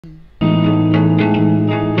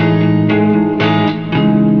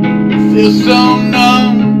Feel so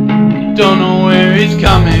numb, don't know where it's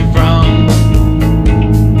coming from.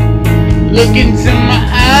 Look into my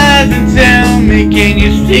eyes and tell me, can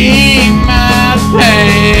you see my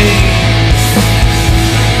pain?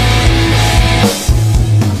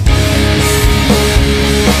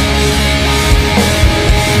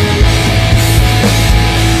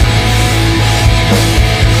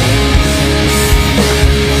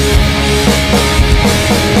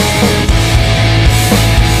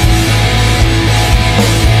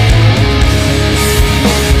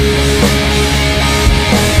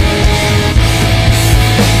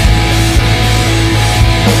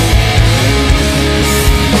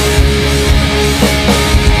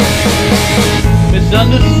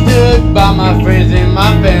 Misunderstood by my friends and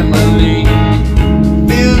my family.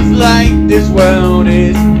 Feels like this world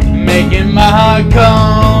is making my heart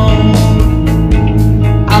cold.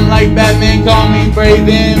 I'm like Batman, call me brave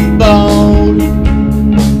and bold.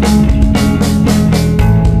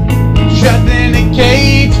 Trapped in a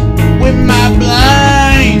cage with my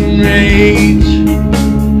blind rage.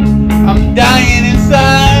 I'm dying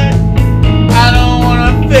inside, I don't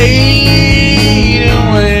wanna fade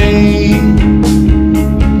away.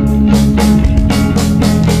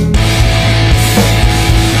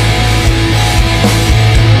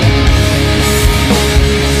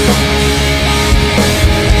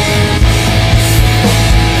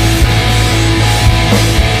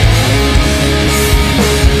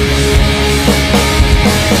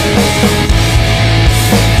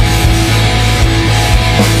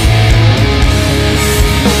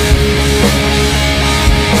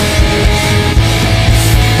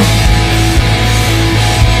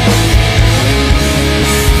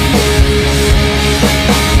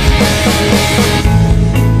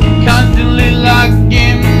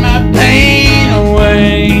 Locking my pain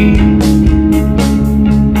away.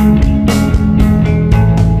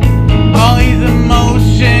 All these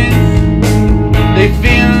emotions, they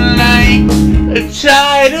feel like a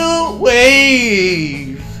tidal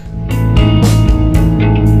wave.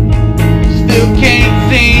 Still can't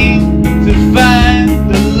seem to find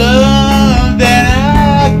the love that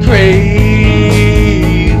I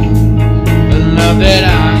crave. The love that I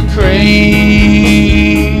crave.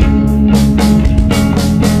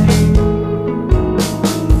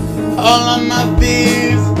 All of my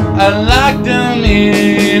fears, I locked them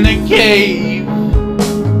in a cave.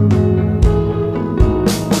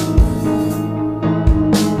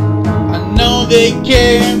 I know they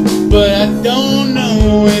care, but I don't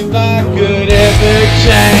know if I could ever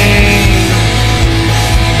change.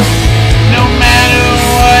 No matter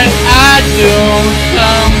what I do,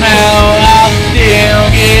 somehow I'll still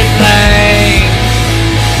get blamed.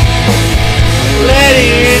 Let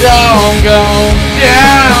it all go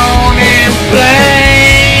down in flames.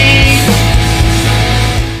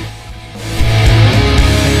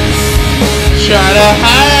 Try to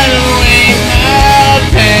hide away my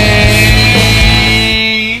pain,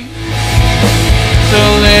 so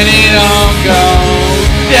let it all go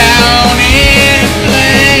down.